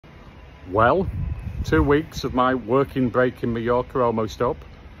Well, 2 weeks of my working break in Mallorca almost up.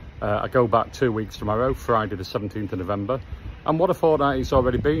 I go back 2 weeks tomorrow, Friday the 17th of November. And what a fortnight it's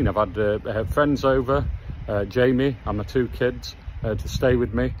already been. I've had friends over, Jamie and my 2 kids to stay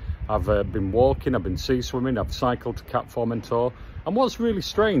with me. I've been walking, I've been sea swimming, I've cycled to Cap Formentor. And what's really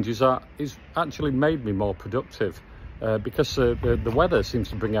strange is that it's actually made me more productive because the weather seems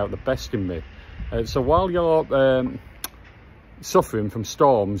to bring out the best in me. So while you're suffering from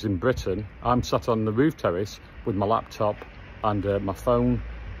storms in Britain, I'm sat on the roof terrace with my laptop and my phone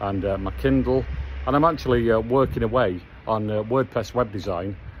and my Kindle, and I'm actually working away on WordPress web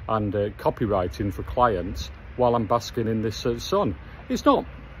design and copywriting for clients while I'm basking in this sun. It's not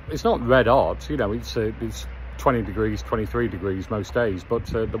red hot, you know, it's 20 degrees, 23 degrees most days, but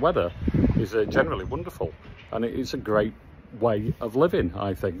the weather is generally wonderful, and it's a great way of living,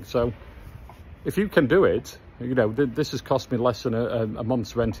 I think. So if you can do it, you know, this has cost me less than a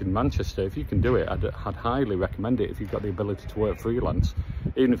month's rent in Manchester. If you can do it, I'd highly recommend it if you've got the ability to work freelance,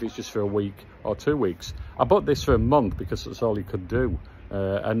 even if it's just for a week or 2 weeks. I bought this for a month because that's all you could do.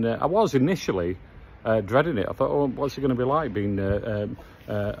 And I was initially dreading it. I thought, oh, what's it going to be like being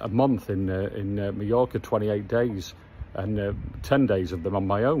a month in Mallorca, 28 days, and 10 days of them on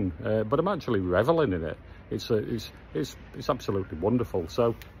my own. But I'm actually reveling in it. It's absolutely wonderful.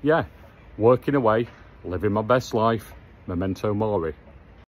 So yeah, working away, living my best life, memento mori.